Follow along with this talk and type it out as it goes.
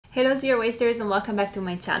Hello Zero Wasters and welcome back to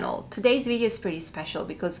my channel. Today's video is pretty special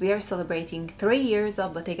because we are celebrating 3 years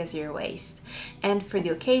of Bottega Zero Waste. And for the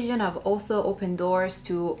occasion, I've also opened doors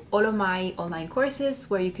to all of my online courses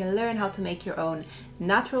where you can learn how to make your own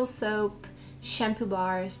natural soap, shampoo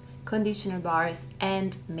bars, conditioner bars,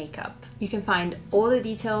 and makeup. You can find all the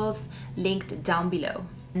details linked down below.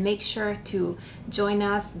 Make sure to join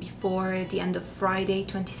us before the end of Friday,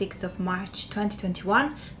 26th of March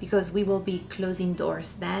 2021, because we will be closing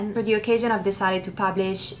doors then. For the occasion, I've decided to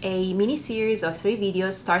publish a mini series of 3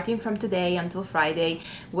 videos starting from today until Friday,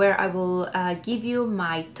 where I will give you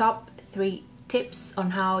my top 3 tips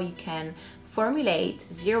on how you can formulate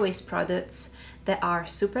zero waste products that are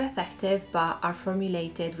super effective but are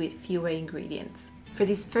formulated with fewer ingredients. For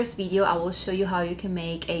this first video, I will show you how you can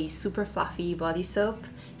make a super fluffy body soap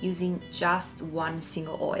using just one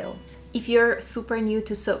single oil. If you're super new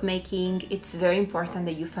to soap making, it's very important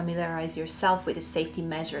that you familiarize yourself with the safety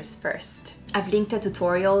measures first. I've linked a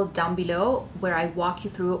tutorial down below where I walk you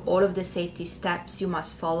through all of the safety steps you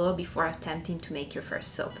must follow before attempting to make your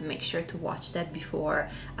first soap. Make sure to watch that before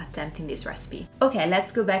attempting this recipe. Okay,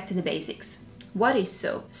 let's go back to the basics. What is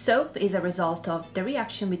soap? Soap is a result of the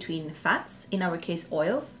reaction between fats, in our case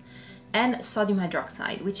oils, and sodium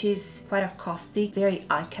hydroxide, which is quite a caustic, very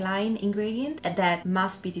alkaline ingredient that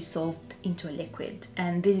must be dissolved into a liquid,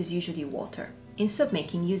 and this is usually water. In soap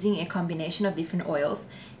making, using a combination of different oils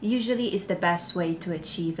usually is the best way to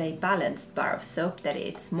achieve a balanced bar of soap that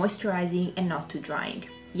it's moisturizing and not too drying.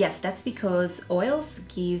 Yes, that's because oils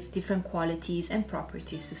give different qualities and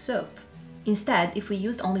properties to soap. Instead, if we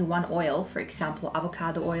used only one oil, for example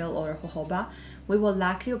avocado oil or jojoba, we will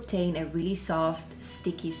likely obtain a really soft,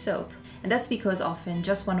 sticky soap. And that's because often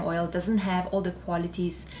just one oil doesn't have all the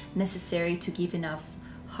qualities necessary to give enough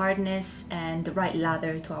hardness and the right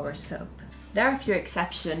lather to our soap. There are a few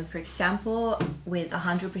exceptions. For example, with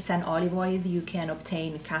 100% olive oil, you can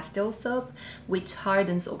obtain castile soap, which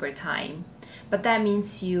hardens over time. But that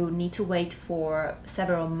means you need to wait for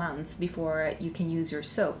several months before you can use your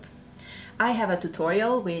soap. I have a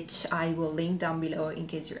tutorial which I will link down below in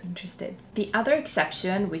case you're interested. The other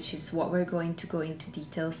exception, which is what we're going to go into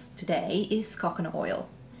details today, is coconut oil.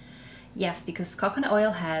 Yes, because coconut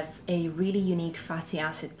oil has a really unique fatty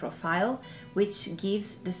acid profile, which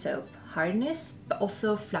gives the soap hardness but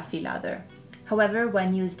also fluffy lather. However,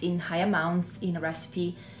 when used in high amounts in a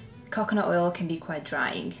recipe, coconut oil can be quite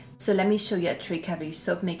drying. So let me show you a trick every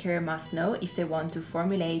soap maker must know if they want to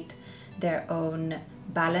formulate their own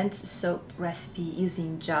balanced soap recipe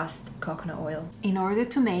using just coconut oil. In order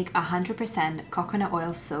to make 100% coconut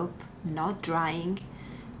oil soap, not drying,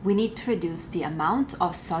 we need to reduce the amount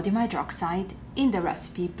of sodium hydroxide in the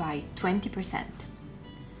recipe by 20%.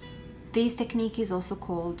 This technique is also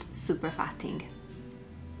called super fatting.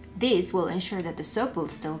 This will ensure that the soap will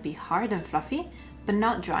still be hard and fluffy, but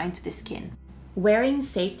not drying to the skin. Wearing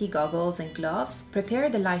safety goggles and gloves, prepare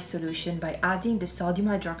the lye solution by adding the sodium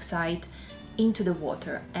hydroxide into the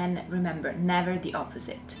water, and remember, never the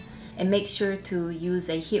opposite. And make sure to use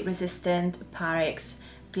a heat-resistant Pyrex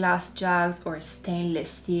glass jugs or stainless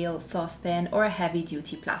steel saucepan or a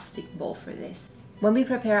heavy-duty plastic bowl for this. When we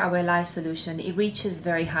prepare our lye solution, it reaches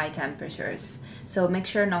very high temperatures, so make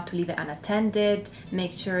sure not to leave it unattended.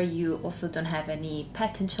 Make sure you also don't have any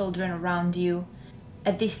pet and children around you.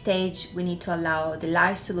 At this stage, we need to allow the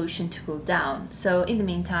lye solution to cool down, so in the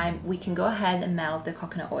meantime, we can go ahead and melt the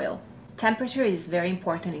coconut oil. Temperature is very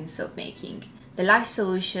important in soap making. The lye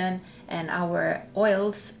solution and our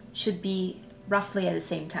oils should be roughly at the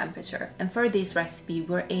same temperature. And for this recipe,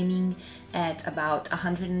 we're aiming at about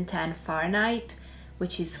 110 Fahrenheit,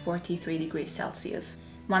 which is 43 degrees Celsius.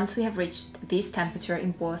 Once we have reached this temperature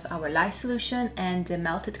in both our lye solution and the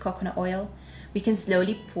melted coconut oil, we can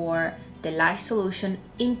slowly pour the lye solution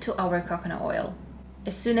into our coconut oil.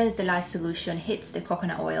 As soon as the lye solution hits the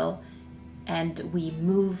coconut oil, and we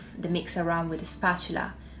move the mix around with a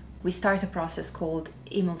spatula, we start a process called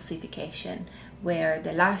emulsification, where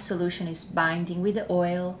the lye solution is binding with the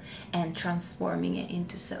oil and transforming it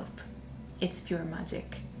into soap. It's pure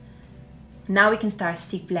magic. Now we can start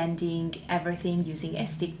stick blending everything using a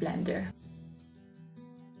stick blender.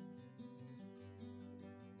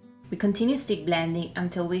 We continue stick blending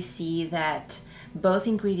until we see that both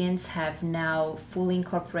ingredients have now fully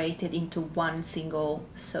incorporated into one single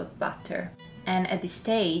soap butter. And at this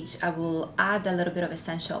stage, I will add a little bit of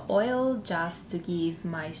essential oil just to give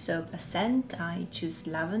my soap a scent. I choose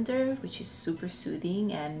lavender, which is super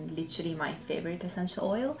soothing and literally my favorite essential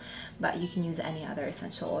oil, but you can use any other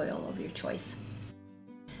essential oil of your choice.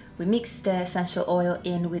 We mix the essential oil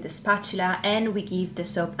in with the spatula and we give the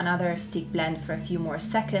soap another stick blend for a few more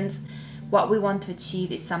seconds, What we want to achieve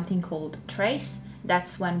is something called trace.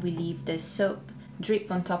 That's when we leave the soap drip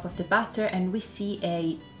on top of the batter and we see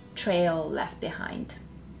a trail left behind.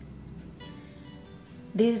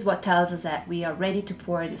 This is what tells us that we are ready to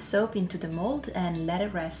pour the soap into the mold and let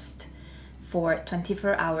it rest for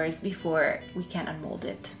 24 hours before we can unmold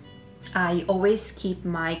it. I always keep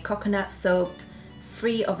my coconut soap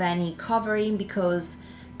free of any covering because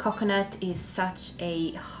coconut is such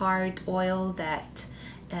a hard oil that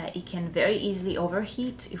it can very easily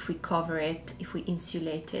overheat if we cover it, if we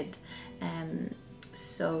insulate it.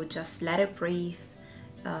 So just let it breathe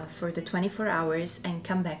for the 24 hours and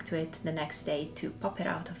come back to it the next day to pop it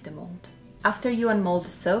out of the mold. After you unmold the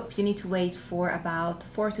soap, you need to wait for about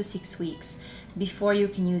 4 to 6 weeks before you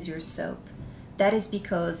can use your soap. That is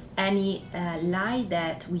because any lye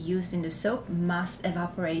that we used in the soap must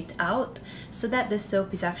evaporate out so that the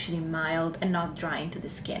soap is actually mild and not drying to the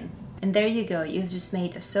skin. And there you go, you've just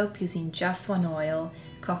made a soap using just one oil,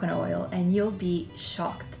 coconut oil, and you'll be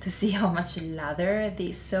shocked to see how much lather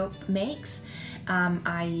this soap makes.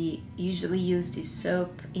 I usually use this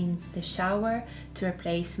soap in the shower to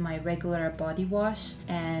replace my regular body wash,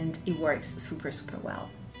 and it works super well.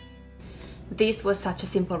 This was such a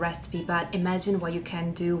simple recipe, but imagine what you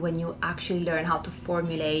can do when you actually learn how to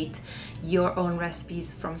formulate your own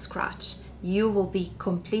recipes from scratch. You will be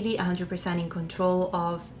completely 100% in control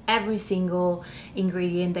of every single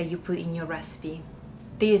ingredient that you put in your recipe.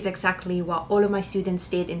 This is exactly what all of my students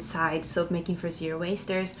did inside Soap Making for Zero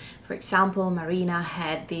Wasters. For example, Marina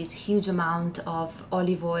had this huge amount of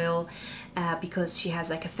olive oil because she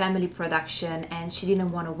has like a family production and she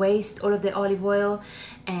didn't want to waste all of the olive oil,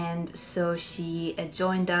 and so she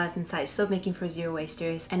joined us inside Soap Making for Zero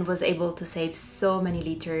Wasters and was able to save so many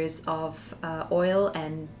liters of oil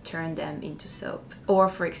and turn them into soap. Or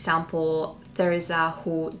for example, Thirza,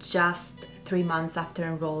 who just 3 months after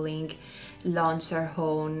enrolling launched her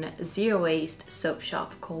own zero waste soap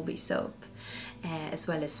shop, Colby Soap, as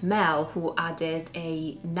well as Mel, who added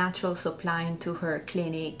a natural soap line to her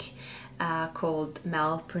clinic called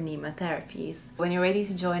Mel Purnima Therapies. When you're ready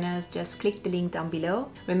to join us, just click the link down below.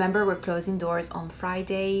 Remember, we're closing doors on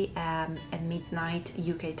Friday at midnight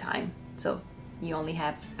UK time, so you only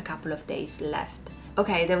have a couple of days left.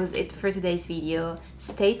 Okay, that was it for today's video.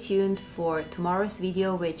 Stay tuned for tomorrow's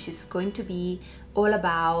video, which is going to be all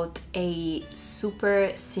about a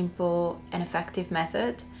super simple and effective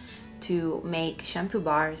method to make shampoo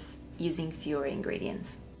bars using fewer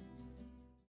ingredients.